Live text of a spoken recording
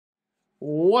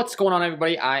What's going on,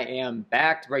 everybody? I am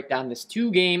back to break down this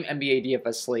two-game NBA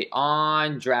DFS slate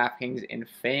on DraftKings and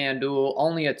FanDuel.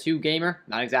 Only a two-gamer,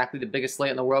 not exactly the biggest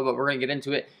slate in the world, but we're going to get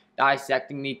into it,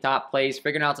 dissecting the top plays,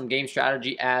 figuring out some game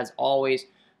strategy as always,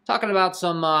 talking about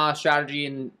some strategy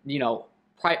and,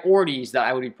 priorities that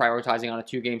I would be prioritizing on a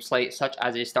two-game slate, such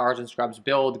as a Stars and Scrubs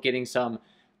build, getting some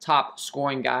top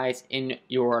scoring guys in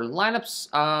your lineups,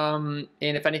 and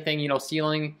if anything,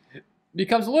 ceiling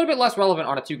becomes a little bit less relevant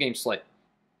on a two-game slate.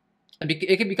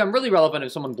 It can become really relevant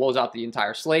if someone blows out the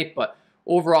entire slate, but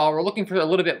overall, we're looking for a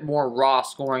little bit more raw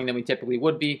scoring than we typically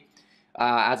would be,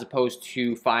 as opposed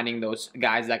to finding those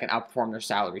guys that can outperform their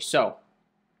salary. So,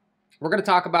 we're going to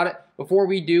talk about it. Before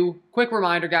we do, quick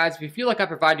reminder, guys, if you feel like I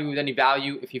provide you with any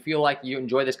value, if you feel like you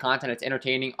enjoy this content, it's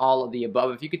entertaining, all of the above,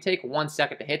 if you could take 1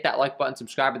 second to hit that like button,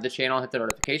 subscribe to the channel, hit the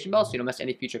notification bell so you don't miss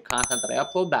any future content that I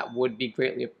upload, that would be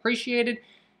greatly appreciated.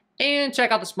 And check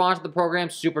out the sponsor of the program,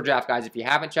 SuperDraft, guys. If you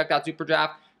haven't checked out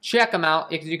SuperDraft, check them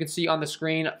out. As you can see on the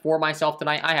screen for myself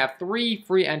tonight, I have 3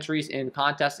 free entries in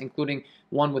contests, including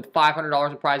one with $500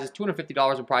 in prizes,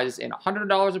 $250 in prizes, and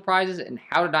 $100 in prizes. And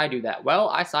how did I do that? Well,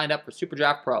 I signed up for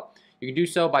SuperDraft Pro. You can do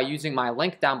so by using my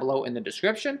link down below in the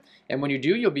description. And when you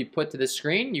do, you'll be put to the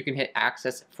screen. You can hit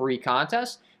access free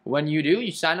contests. When you do,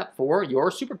 you sign up for your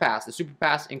Super Pass. The Super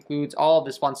Pass includes all of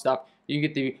this fun stuff. You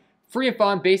get the free and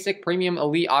fun, basic, premium,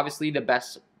 elite, obviously the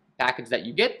best package that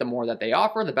you get, the more that they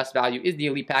offer. The best value is the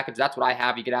elite package. That's what I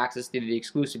have. You get access to the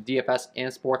exclusive DFS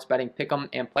and sports betting, pick'em,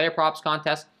 and player props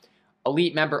contest.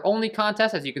 Elite member only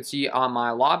contest, as you can see on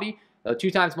my lobby. The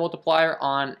 2x multiplier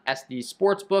on SD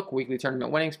Sportsbook, weekly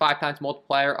tournament winnings, 5x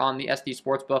multiplier on the SD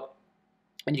Sportsbook.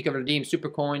 And you can redeem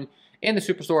Supercoin in the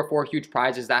Superstore for huge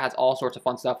prizes. That has all sorts of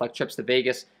fun stuff like trips to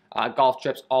Vegas, golf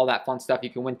trips, all that fun stuff. You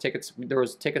can win tickets. There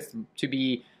was tickets to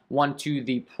be won to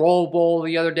the Pro Bowl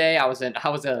the other day. I was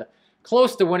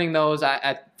close to winning those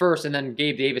at first, and then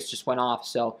Gabe Davis just went off.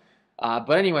 So,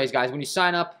 but anyways, guys, when you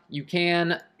sign up, you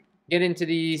can get into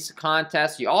these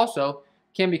contests. You also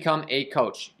can become a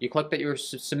coach. You click that you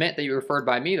submit that you're referred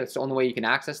by me. That's the only way you can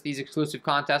access these exclusive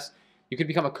contests. You can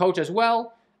become a coach as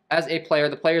well as a player.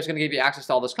 The player is going to give you access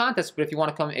to all those contests, but if you want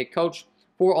to become a coach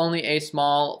for only a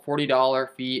small $40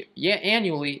 fee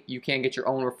annually, you can get your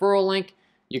own referral link.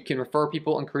 You can refer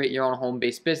people and create your own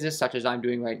home-based business, such as I'm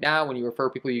doing right now. When you refer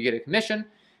people, you get a commission.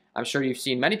 I'm sure you've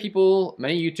seen many people,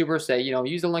 many YouTubers say,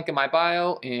 use the link in my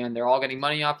bio, and they're all getting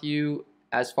money off you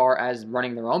as far as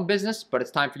running their own business. But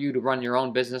it's time for you to run your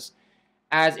own business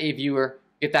as a viewer.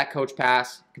 Get that coach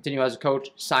pass, continue as a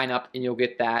coach, sign up, and you'll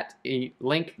get that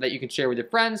link that you can share with your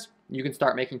friends. You can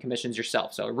start making commissions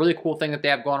yourself. So a really cool thing that they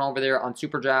have going on over there on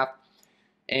SuperDraft.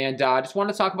 And I just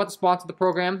wanted to talk about the sponsor of the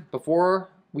program. Before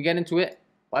we get into it,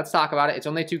 let's talk about it. It's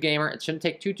only a two-gamer. It shouldn't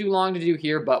take too long to do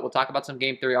here, but we'll talk about some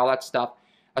game theory, all that stuff.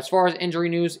 As far as injury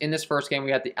news, in this first game, we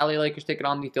got the LA Lakers taking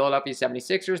on the Philadelphia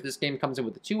 76ers. This game comes in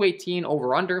with a 218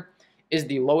 over-under. Is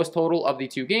the lowest total of the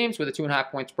two games with a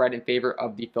 2.5-point spread in favor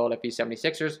of the Philadelphia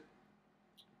 76ers.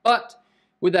 But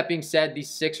with that being said, the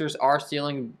Sixers are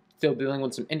still dealing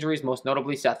with some injuries. Most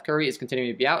notably, Seth Curry is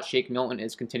continuing to be out. Shake Milton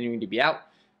is continuing to be out.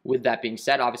 With that being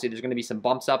said, obviously there's going to be some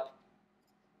bumps up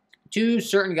to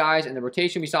certain guys in the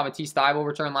rotation. We saw Matisse Thybulle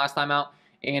return last time out,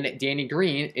 and Danny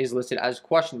Green is listed as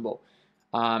questionable.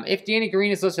 If Danny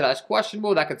Green is listed as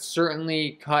questionable, that could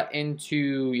certainly cut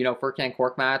into, Furkan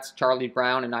Korkmaz, Charlie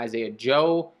Brown, and Isaiah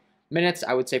Joe minutes.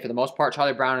 I would say for the most part,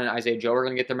 Charlie Brown and Isaiah Joe are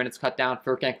going to get their minutes cut down.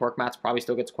 Furkan Korkmaz probably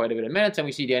still gets quite a bit of minutes, and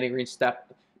we see Danny Green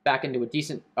step back into a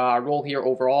decent role here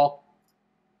overall.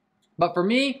 But for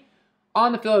me,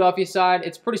 on the Philadelphia side,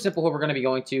 it's pretty simple who we're going to be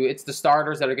going to. It's the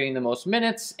starters that are getting the most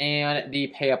minutes and the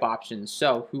pay-up options.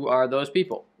 So, who are those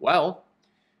people? Well,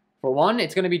 for one,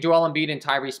 it's going to be Joel Embiid and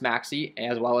Tyrese Maxey,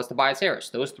 as well as Tobias Harris.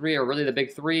 Those three are really the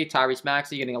big three. Tyrese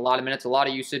Maxey getting a lot of minutes, a lot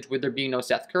of usage, with there being no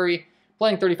Seth Curry,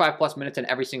 playing 35-plus minutes in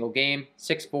every single game,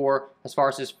 6'4". As far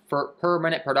as his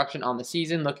per-minute production on the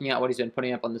season, looking at what he's been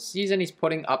putting up on the season, he's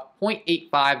putting up 0.85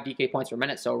 DK points per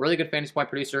minute, so a really good fantasy point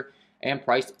producer, and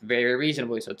priced very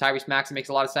reasonably. So Tyrese Maxey makes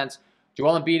a lot of sense.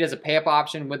 Joel Embiid is a pay-up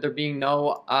option with there being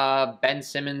no Ben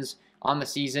Simmons on the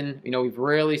season. We've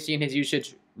really seen his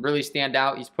usage really stand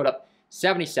out. He's put up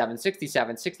 77,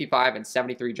 67, 65, and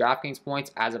 73 DraftKings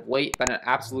points as of late. Been an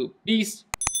absolute beast.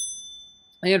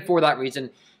 And for that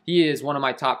reason, he is one of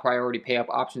my top priority pay-up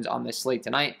options on this slate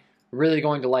tonight. Really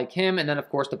going to like him. And then, of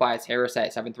course, Tobias Harris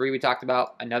at 7.3 we talked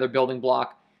about. Another building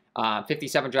block.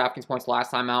 57 DraftKings points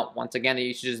last time out. Once again, the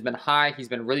usage has been high. He's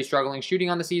been really struggling shooting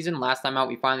on the season. Last time out,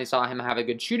 we finally saw him have a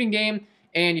good shooting game,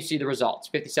 and you see the results.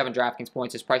 57 DraftKings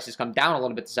points. His price has come down a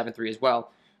little bit to 7.3 as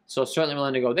well. So certainly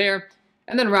willing to go there.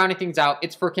 And then rounding things out,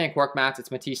 it's Furkan Korkmaz,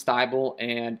 it's Matisse Thybulle,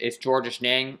 and it's Georges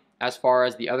Niang. As far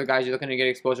as the other guys you're looking to get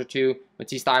exposure to,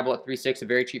 Matisse Thybulle at 3.6, a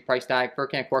very cheap price tag.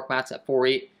 Furkan Korkmaz at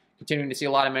 4.8, continuing to see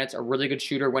a lot of minutes, a really good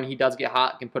shooter. When he does get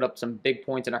hot, can put up some big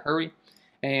points in a hurry.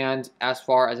 And as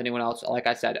far as anyone else, like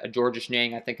I said, a Georges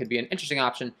Niang I think could be an interesting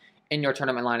option in your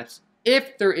tournament lineups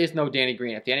if there is no Danny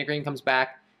Green. If Danny Green comes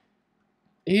back,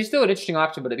 he's still an interesting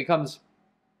option, but it becomes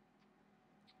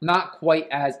not quite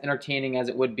as entertaining as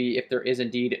it would be if there is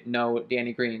indeed no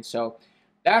Danny Green. So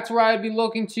that's where I'd be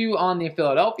looking to on the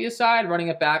Philadelphia side. Running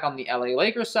it back on the LA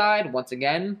Lakers side, once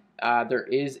again, there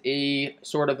is a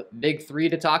sort of big three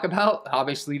to talk about.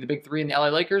 Obviously, the big three in the LA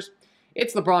Lakers.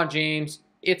 It's LeBron James,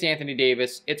 it's Anthony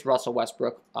Davis, it's Russell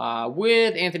Westbrook.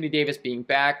 With Anthony Davis being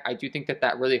back, I do think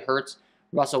that really hurts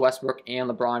Russell Westbrook and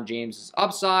LeBron James'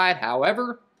 upside.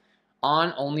 However,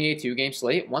 on only a 2-game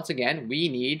slate, once again, we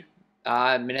need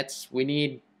minutes. We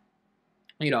need,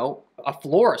 a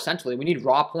floor, essentially. We need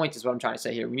raw points is what I'm trying to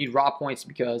say here. We need raw points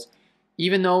because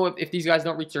even though if these guys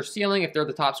don't reach their ceiling, if they're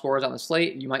the top scorers on the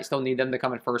slate, you might still need them to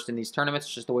come in first in these tournaments.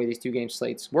 It's just the way these 2-game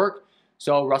slates work.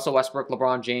 So Russell Westbrook,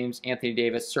 LeBron James, Anthony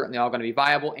Davis, certainly all going to be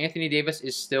viable. Anthony Davis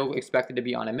is still expected to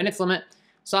be on a minutes limit.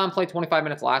 Saw him play 25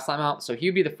 minutes last time out, so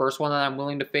he'd be the first one that I'm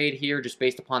willing to fade here just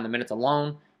based upon the minutes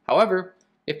alone. However,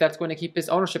 if that's going to keep his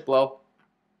ownership low,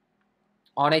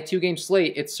 on a 2-game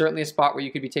slate, it's certainly a spot where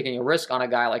you could be taking a risk on a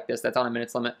guy like this that's on a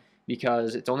minutes limit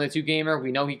because it's only a 2-gamer.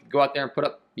 We know he could go out there and put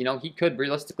up, he could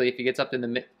realistically, if he gets up in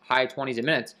the high 20s in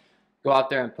minutes, go out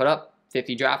there and put up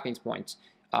 50 DraftKings points.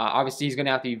 Obviously, he's going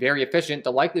to have to be very efficient.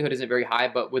 The likelihood isn't very high,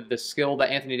 but with the skill that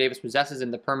Anthony Davis possesses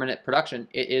in the permanent production,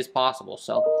 it is possible.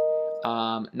 So,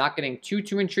 not getting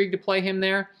too intrigued to play him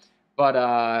there,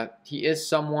 but he is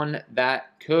someone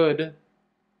that could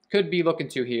be looking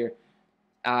to here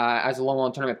as a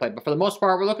low-owned tournament play. But for the most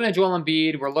part, we're looking at Joel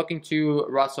Embiid. We're looking to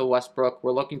Russell Westbrook.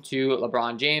 We're looking to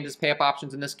LeBron James as pay-up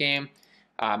options in this game.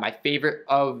 My favorite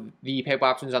of the pay-up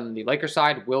options on the Lakers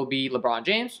side will be LeBron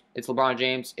James. It's LeBron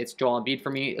James. It's Joel Embiid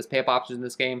for me as pay-up options in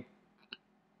this game.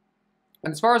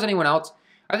 And as far as anyone else,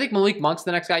 I think Malik Monk's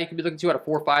the next guy you could be looking to at a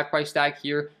 4-5 price tag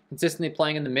here. Consistently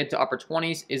playing in the mid to upper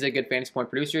 20s, is a good fantasy point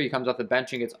producer. He comes off the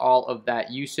bench and gets all of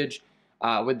that usage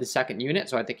with the second unit,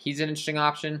 so I think he's an interesting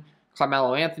option.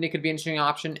 Carmelo Anthony could be an interesting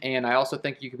option, and I also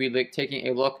think you could be taking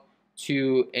a look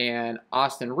to an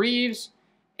Austin Reeves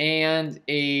and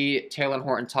a Taylor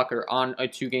Horton Tucker on a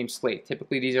 2-game slate.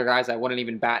 Typically, these are guys I wouldn't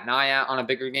even bat an eye at on a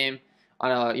bigger game,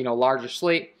 on a larger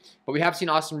slate. But we have seen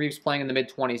Austin Reeves playing in the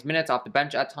mid-20s minutes off the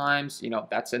bench at times.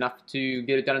 That's enough to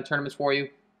get it done in tournaments for you.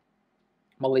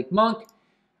 Malik Monk,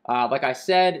 like I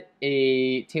said,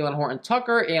 a Taylor Horton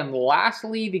Tucker. And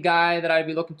lastly, the guy that I'd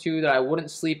be looking to that I wouldn't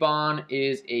sleep on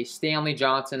is a Stanley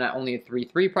Johnson at only a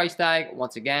 3.3 price tag.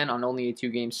 Once again, on only a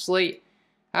 2-game slate.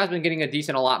 Has been getting a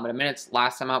decent allotment of minutes.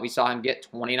 Last time out, we saw him get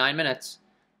 29 minutes.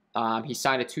 He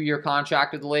signed a 2-year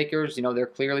contract with the Lakers. They're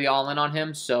clearly all in on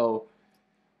him. So,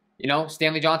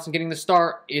 Stanley Johnson getting the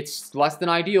start, it's less than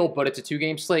ideal, but it's a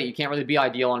 2-game slate. You can't really be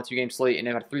ideal on a 2-game slate. And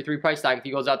at a 3.3 price tag, if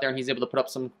he goes out there and he's able to put up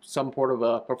some sort of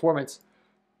a performance,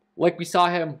 like we saw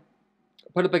him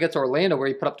put up against Orlando, where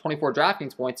he put up 24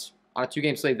 DraftKings points on a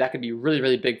 2-game slate, that could be really,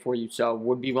 really big for you. So,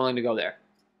 would be willing to go there.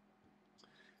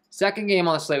 Second game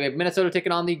on the slate, we have Minnesota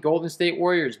taking on the Golden State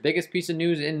Warriors. Biggest piece of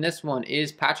news in this one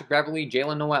is Patrick Beverley,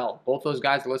 Jalen Noel. Both those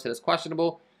guys are listed as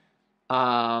questionable.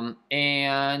 And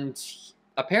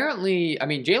apparently,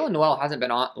 Jalen Noel hasn't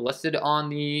been listed on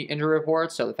the injury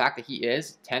report, so the fact that he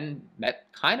is, that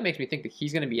kind of makes me think that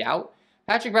he's going to be out.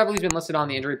 Patrick Beverley's been listed on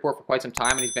the injury report for quite some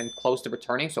time, and he's been close to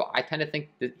returning, so I tend to think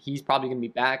that he's probably going to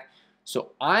be back.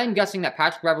 So I'm guessing that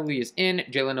Patrick Beverley is in,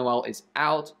 Jalen Noel is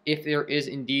out. If there is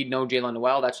indeed no Jalen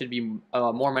Noel, that should be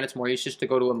more minutes, more usage to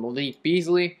go to a Malik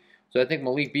Beasley. So I think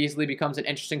Malik Beasley becomes an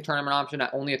interesting tournament option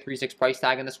at only a 3.6 price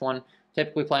tag in this one.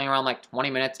 Typically playing around like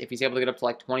 20 minutes. If he's able to get up to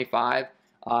like 25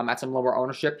 at some lower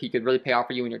ownership, he could really pay off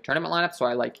for you in your tournament lineup. So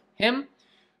I like him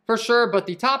for sure. But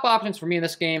the top options for me in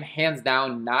this game, hands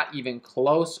down, not even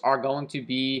close, are going to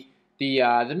be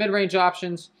the mid-range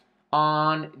options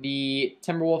on the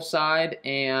Timberwolves side.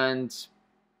 And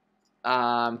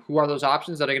who are those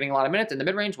options that are getting a lot of minutes in the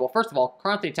mid-range? Well, first of all,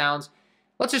 Karl-Anthony Towns.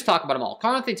 Let's just talk about them all.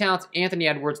 Karl-Anthony Towns, Anthony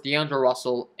Edwards, D'Angelo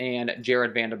Russell, and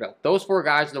Jared Vanderbilt. Those 4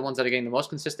 guys are the ones that are getting the most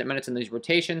consistent minutes in these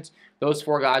rotations. Those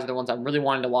 4 guys are the ones I'm really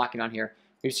wanting to lock in on here.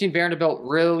 We've seen Vanderbilt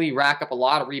really rack up a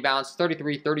lot of rebounds,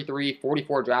 33, 33,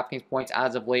 44 DraftKings points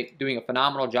as of late, doing a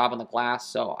phenomenal job on the glass.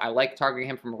 So I like targeting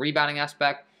him from a rebounding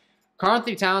aspect.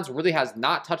 Karl-Anthony Towns really has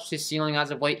not touched his ceiling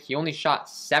as of late. He only shot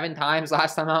 7 times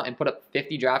last time out and put up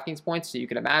 50 DraftKings points. So you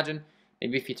can imagine,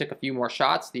 maybe if he took a few more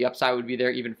shots, the upside would be there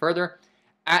even further.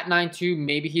 At 9.2,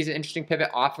 maybe he's an interesting pivot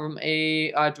off from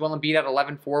a Joel Embiid at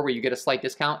 11.4, where you get a slight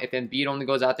discount. If Embiid only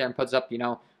goes out there and puts up,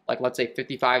 like let's say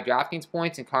 55 DraftKings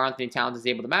points, and Karl-Anthony Towns is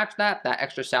able to match that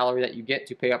extra salary that you get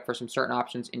to pay up for some certain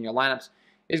options in your lineups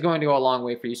is going to go a long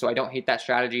way for you. So I don't hate that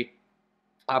strategy.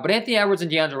 But Anthony Edwards and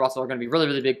D'Angelo Russell are going to be really,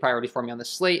 really big priorities for me on this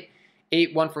slate.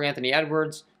 8-1 for Anthony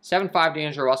Edwards, 7.5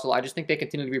 D'Angelo Russell. I just think they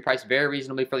continue to be priced very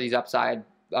reasonably for these upside.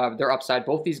 Their upside.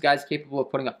 Both these guys capable of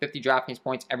putting up 50 DraftKings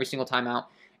points every single time out,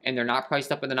 and they're not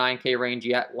priced up in the 9K range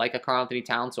yet, like a Karl-Anthony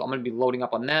Towns. So I'm going to be loading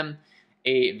up on them.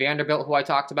 A Vanderbilt, who I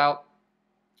talked about.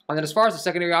 And then as far as the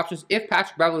secondary options, if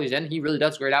Patrick Beverley's in, he really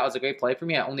does grade out as a great play for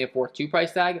me at only a 4.2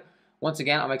 price tag. Once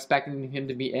again, I'm expecting him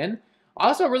to be in. I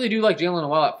also really do like Jalen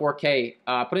Noel at 4K,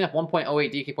 putting up 1.08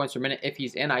 DK points per minute if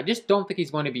he's in. I just don't think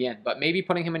he's going to be in, but maybe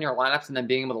putting him in your lineups and then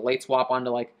being able to late swap onto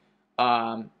like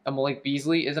a Malik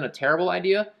Beasley isn't a terrible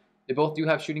idea. They both do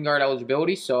have shooting guard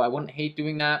eligibility, so I wouldn't hate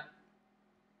doing that.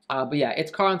 But yeah, it's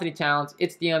Karl-Anthony Towns,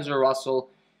 it's D'Angelo Russell,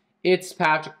 it's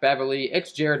Patrick Beverley,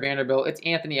 it's Jared Vanderbilt, it's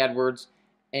Anthony Edwards,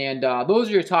 and those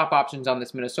are your top options on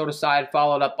this Minnesota side,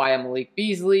 followed up by a Malik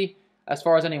Beasley. As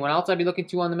far as anyone else I'd be looking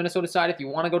to on the Minnesota side, if you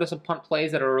want to go to some punt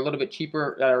plays that are a little bit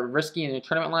cheaper, that are risky in your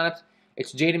tournament lineups,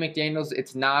 it's Jaden McDaniels,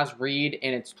 it's Naz Reid,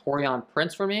 and it's Taurean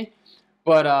Prince for me.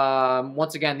 But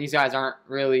once again, these guys aren't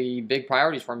really big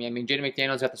priorities for me. I mean, Jaden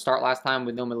McDaniels got the start last time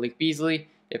with no Malik Beasley.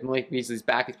 If Malik Beasley's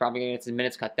back, he's probably going to get his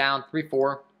minutes cut down.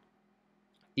 3-4.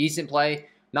 Decent play.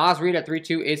 Naz Reid at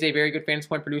 3.2 is a very good fantasy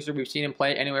point producer. We've seen him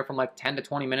play anywhere from like 10 to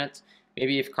 20 minutes.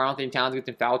 Maybe if Karl-Anthony Towns gets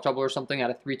in foul trouble or something at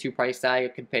a 3.2 price tag,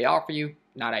 it could pay off for you.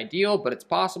 Not ideal, but it's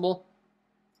possible.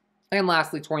 And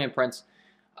lastly, Taurean Prince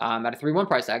at a 3.1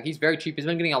 price tag. He's very cheap. He's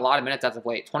been getting a lot of minutes as of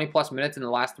late. 20-plus minutes in the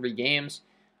last 3 games.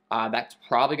 That's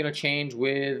probably going to change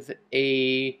with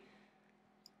a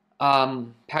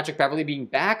Patrick Beverley being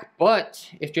back. But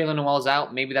if Jalen Noel is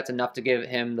out, maybe that's enough to give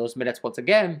him those minutes once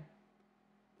again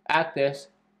at this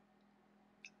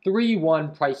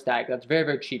 3.1 price tag. That's very,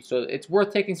 very cheap. So it's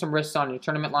worth taking some risks on your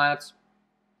tournament lineups.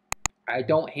 I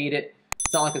don't hate it.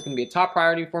 It's not like it's going to be a top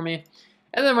priority for me.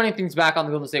 And then running things back on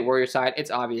the Golden State Warriors side,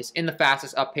 it's obvious. In the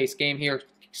fastest up-paced game here,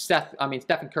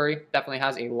 Stephen Curry definitely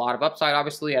has a lot of upside,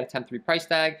 obviously, at a 10.3 price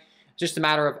tag. It's just a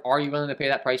matter of, are you willing to pay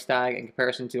that price tag in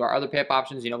comparison to our other pay-up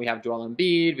options? We have Joel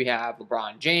Embiid, we have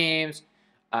LeBron James,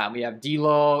 we have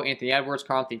D'Lo, Anthony Edwards,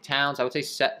 Karl-Anthony Towns. I would say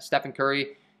Stephen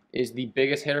Curry is the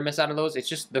biggest hit or miss out of those. It's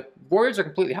just the Warriors are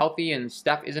completely healthy, and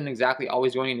Steph isn't exactly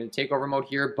always going into takeover mode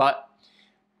here, but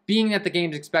being that the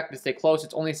game's expected to stay close,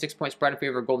 it's only a 6-point spread in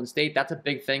favor of Golden State. That's a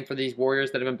big thing for these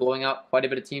Warriors that have been blowing out quite a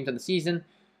bit of teams in the season.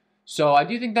 So I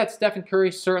do think that Stephen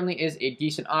Curry certainly is a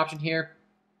decent option here.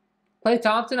 Klay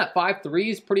Thompson at 5.3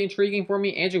 is pretty intriguing for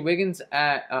me. Andrew Wiggins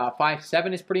at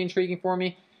 5.7 is pretty intriguing for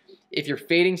me. If you're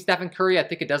fading Stephen Curry, I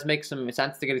think it does make some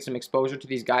sense to get some exposure to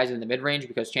these guys in the mid-range,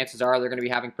 because chances are they're going to be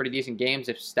having pretty decent games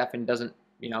if Stephen doesn't,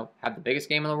 have the biggest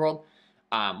game in the world.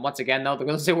 Once again, though, the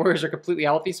Golden State Warriors are completely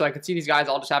healthy, so I could see these guys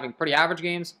all just having pretty average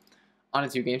games. On a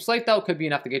 2-game slate, though, could be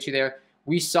enough to get you there.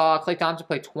 We saw Klay Thompson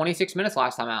play 26 minutes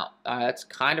last time out. That's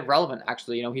kind of relevant,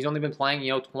 actually. He's only been playing,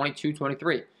 22,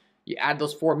 23. You add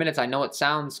those 4 minutes, I know it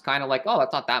sounds kind of like, oh,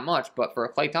 that's not that much, but for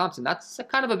Klay Thompson, that's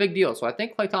kind of a big deal. So I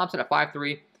think Klay Thompson at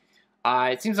 5.3.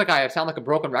 It seems like I sound like a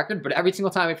broken record, but every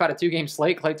single time we've had a 2-game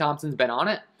slate, Klay Thompson's been on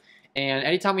it. And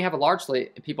anytime we have a large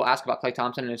slate, people ask about Klay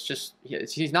Thompson, and it's just,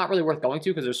 he's not really worth going to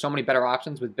because there's so many better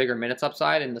options with bigger minutes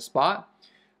upside in the spot.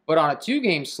 But on a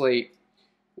 2-game slate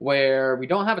where we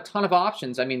don't have a ton of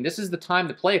options, I mean, this is the time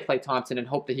to play Klay Thompson and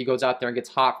hope that he goes out there and gets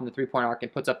hot from the 3-point arc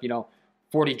and puts up,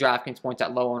 40 DraftKings points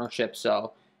at low ownership.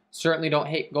 So certainly don't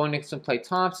hate going to some Klay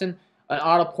Thompson. An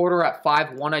Otto Porter at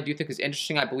 5.1 I do think is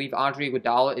interesting. I believe Andre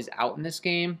Iguodala is out in this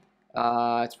game.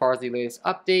 As far as the latest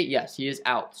update, yes, he is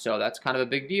out. So that's kind of a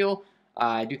big deal.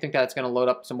 I do think that's going to load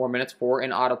up some more minutes for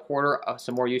an Otto Porter,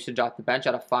 some more usage off the bench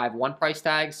at a 5.1 price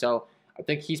tag. So I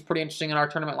think he's pretty interesting in our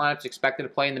tournament lineups. Expected to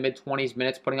play in the mid-20s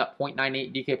minutes, putting up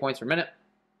 0.98 DK points per minute.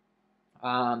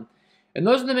 And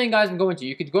those are the main guys I'm going to.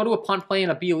 You could go to a punt play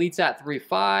and a B Elites at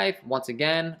 3.5. Once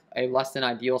again, a less than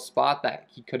ideal spot that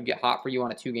he could get hot for you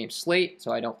on a 2-game slate,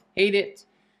 so I don't hate it.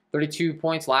 32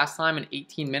 points last time in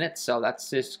 18 minutes, so that's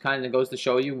just kind of goes to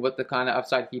show you what the kind of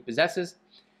upside he possesses.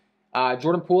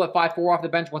 Jordan Poole at 5.4 off the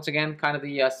bench. Once again, kind of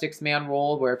the 6-man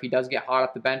role where if he does get hot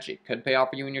off the bench, it could pay off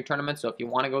for you in your tournament, so if you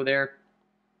want to go there.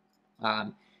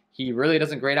 He really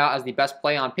doesn't grade out as the best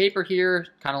play on paper here.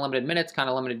 Kind of limited minutes, kind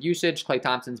of limited usage. Klay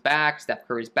Thompson's back, Steph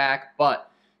Curry's back, but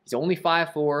he's only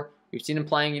 5.4. We've seen him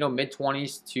playing,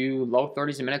 mid-20s to low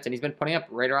 30s in minutes, and he's been putting up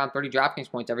right around 30 DraftKings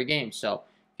points every game. So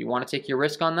if you want to take your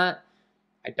risk on that,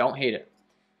 I don't hate it.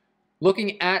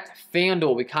 Looking at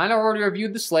FanDuel, we kind of already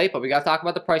reviewed the slate, but we got to talk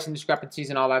about the pricing discrepancies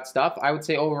and all that stuff. I would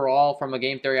say overall, from a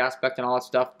game theory aspect and all that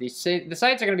stuff, the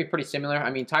sites are going to be pretty similar. I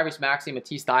mean, Tyrese Maxey,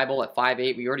 Matisse Thybulle at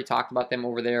 5'8", we already talked about them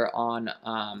over there on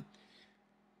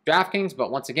DraftKings,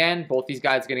 but once again, both these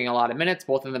guys getting a lot of minutes,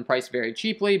 both of them priced very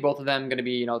cheaply, both of them going to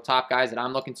be, top guys that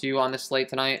I'm looking to on this slate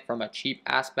tonight from a cheap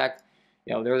aspect.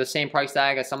 They're the same price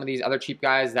tag as some of these other cheap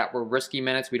guys that were risky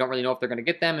minutes. We don't really know if they're going to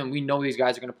get them, and we know these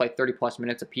guys are going to play 30-plus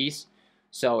minutes apiece.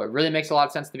 So it really makes a lot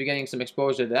of sense to be getting some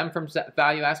exposure to them from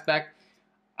value aspect.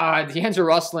 D'Angelo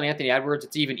Russell and Anthony Edwards,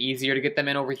 it's even easier to get them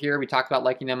in over here. We talked about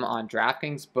liking them on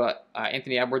DraftKings, but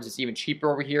Anthony Edwards is even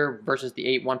cheaper over here versus the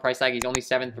 8-1 price tag. He's only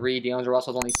 7'3". D'Angelo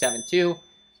Russell's only 7'2".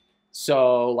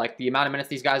 So, like, the amount of minutes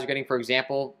these guys are getting, for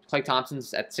example, Klay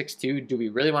Thompson's at 6'2". Do we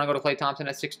really want to go to Klay Thompson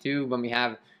at 6'2" when we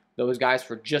have those guys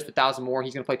for just 1,000 more?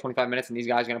 He's going to play 25 minutes, and these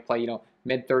guys are going to play,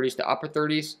 mid-30s to upper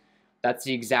 30s. That's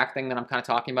the exact thing that I'm kind of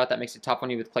talking about. That makes it tough on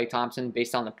you with Klay Thompson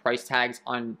based on the price tags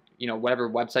on, whatever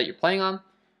website you're playing on.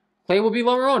 Klay will be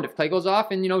lower owned. If Klay goes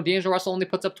off and, D'Angelo Russell only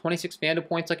puts up 26 FanDuel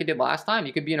points like he did last time,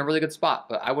 you could be in a really good spot.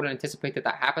 But I wouldn't anticipate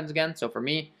that happens again. So for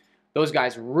me, those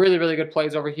guys, really, really good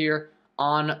plays over here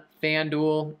on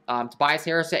FanDuel. Tobias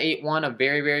Harris at 8-1, a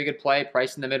very, very good play.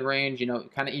 Price in the mid-range,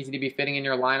 kind of easy to be fitting in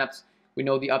your lineups. We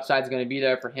know the upside is going to be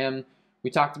there for him. We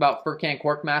talked about Furkan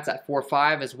Korkmaz at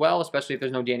 4-5 as well, especially if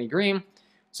there's no Danny Green.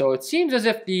 So it seems as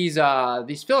if these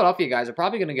Philadelphia guys are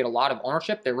probably going to get a lot of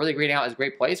ownership. They're really grading out as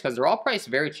great plays because they're all priced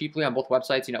very cheaply on both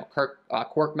websites.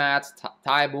 Korkmaz,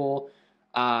 Thybulle,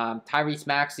 Tyrese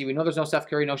Maxey. We know there's no Seth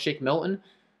Curry, no Shake Milton.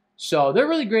 So they're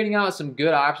really grading out some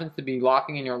good options to be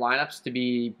locking in your lineups to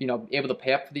be able to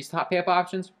pay up for these top pay-up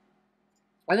options.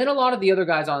 And then a lot of the other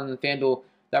guys on FanDuel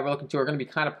that we're looking to are going to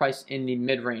be kind of priced in the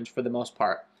mid-range for the most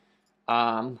part.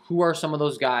 Who are some of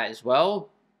those guys? Well,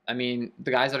 I mean,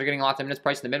 the guys that are getting lots of minutes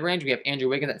priced in the mid-range, we have Andrew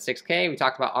Wiggins at 6K. We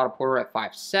talked about Otto Porter at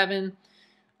 5'7".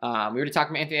 We already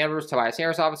talked about Anthony Edwards, Tobias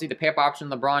Harris, obviously, the pay-up option,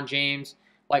 LeBron James.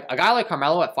 Like, a guy like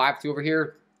Carmelo at 5'2" over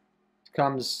here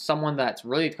becomes someone that's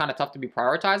really kind of tough to be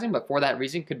prioritizing, but for that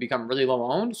reason could become really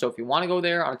low-owned. So if you want to go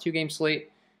there on a two-game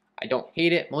slate, I don't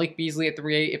hate it. Malik Beasley at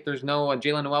 3'8". If there's no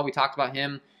Jalen Noel, we talked about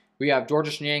him. We have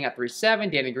Georges Niang at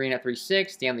 3'7", Danny Green at 3'6",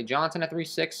 Stanley Johnson at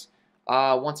 3'6".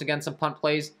 Once again, some punt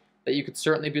plays that you could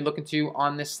certainly be looking to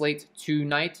on this slate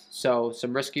tonight. So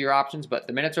some riskier options, but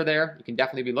the minutes are there. You can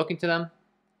definitely be looking to them.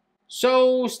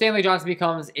 So Stanley Johnson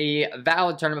becomes a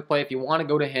valid tournament play if you want to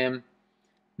go to him.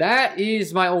 That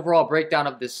is my overall breakdown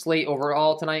of this slate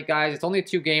overall tonight, guys. It's only a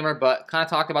two-gamer, but kind of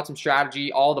talked about some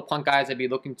strategy, all the punt guys I'd be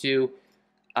looking to,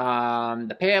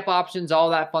 the pay-up options,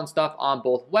 all that fun stuff on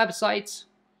both websites.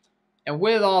 And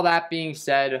with all that being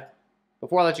said,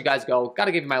 before I let you guys go, got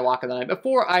to give you my lock of the night.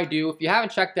 Before I do, if you haven't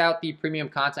checked out the premium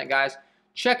content, guys,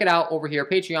 check it out over here,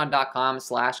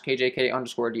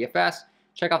 patreon.com/KJK_DFS.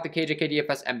 Check out the KJK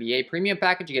DFS NBA premium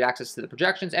package. You get access to the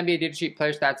projections, NBA data sheet,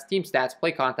 player stats, team stats,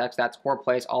 play contact stats, core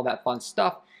plays, all that fun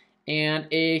stuff. And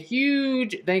a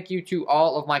huge thank you to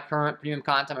all of my current premium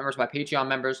content members, my Patreon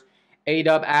members.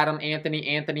 A-Dub, Adam,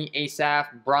 Anthony, Asaph,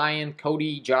 Brian,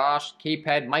 Cody, Josh,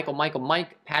 K-Ped, Michael,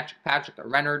 Mike, Patrick,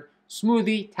 Renard,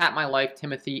 Smoothie, Tap My Life,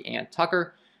 Timothy, and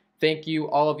Tucker. Thank you,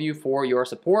 all of you, for your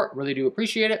support. Really do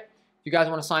appreciate it. If you guys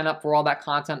want to sign up for all that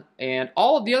content and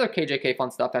all of the other KJK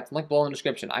fun stuff, that's linked below in the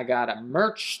description. I got a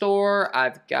merch store.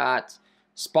 I've got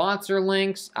sponsor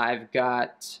links. I've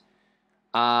got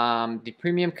the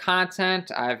premium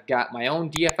content. I've got my own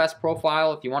DFS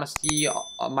profile. If you want to see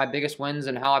my biggest wins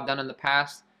and how I've done in the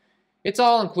past, it's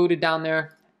all included down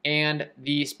there. And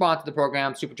the sponsor of the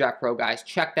program, Super Draft Pro, guys,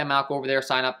 check them out. Go over there,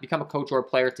 sign up, become a coach or a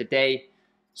player today.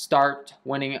 Start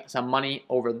winning some money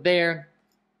over there.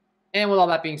 And with all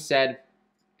that being said,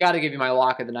 got to give you my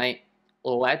lock of the night.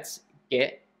 Let's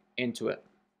get into it.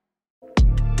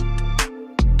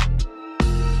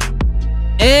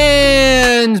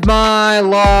 And my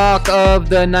lock of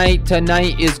the night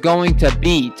tonight is going to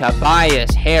be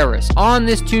Tobias Harris. On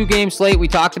this two-game slate, we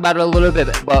talked about it a little bit,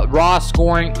 but raw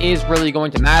scoring is really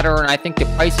going to matter, and I think the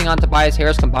pricing on Tobias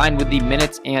Harris combined with the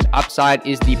minutes and upside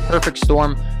is the perfect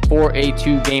storm for a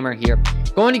two-gamer here.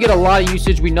 Going to get a lot of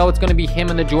usage. We know it's going to be him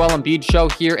and the Joel Embiid show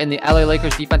here, and the LA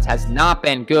Lakers defense has not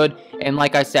been good. And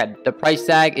like I said, the price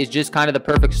tag is just kind of the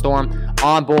perfect storm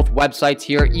on both websites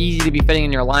here. Easy to be fitting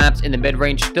in your lineups in the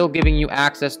mid-range, still giving you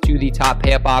access to the top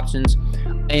pay-up options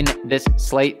in this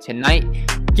slate tonight.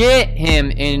 Get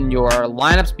him in your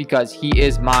lineups because he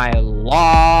is my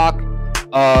lock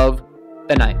of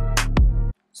the night.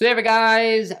 So there we go,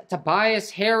 guys. Tobias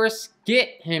Harris, get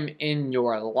him in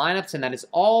your lineups. And that is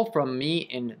all from me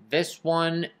in this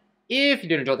one. If you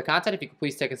did enjoy the content, if you could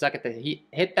please take a second to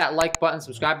hit that like button,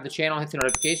 subscribe to the channel, hit the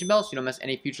notification bell so you don't miss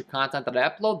any future content that I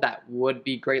upload. That would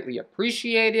be greatly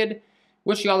appreciated.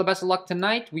 Wish you all the best of luck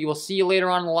tonight. We will see you later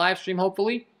on in the live stream,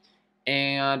 hopefully.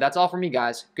 And that's all from me,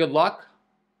 guys. Good luck.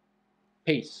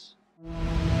 Peace.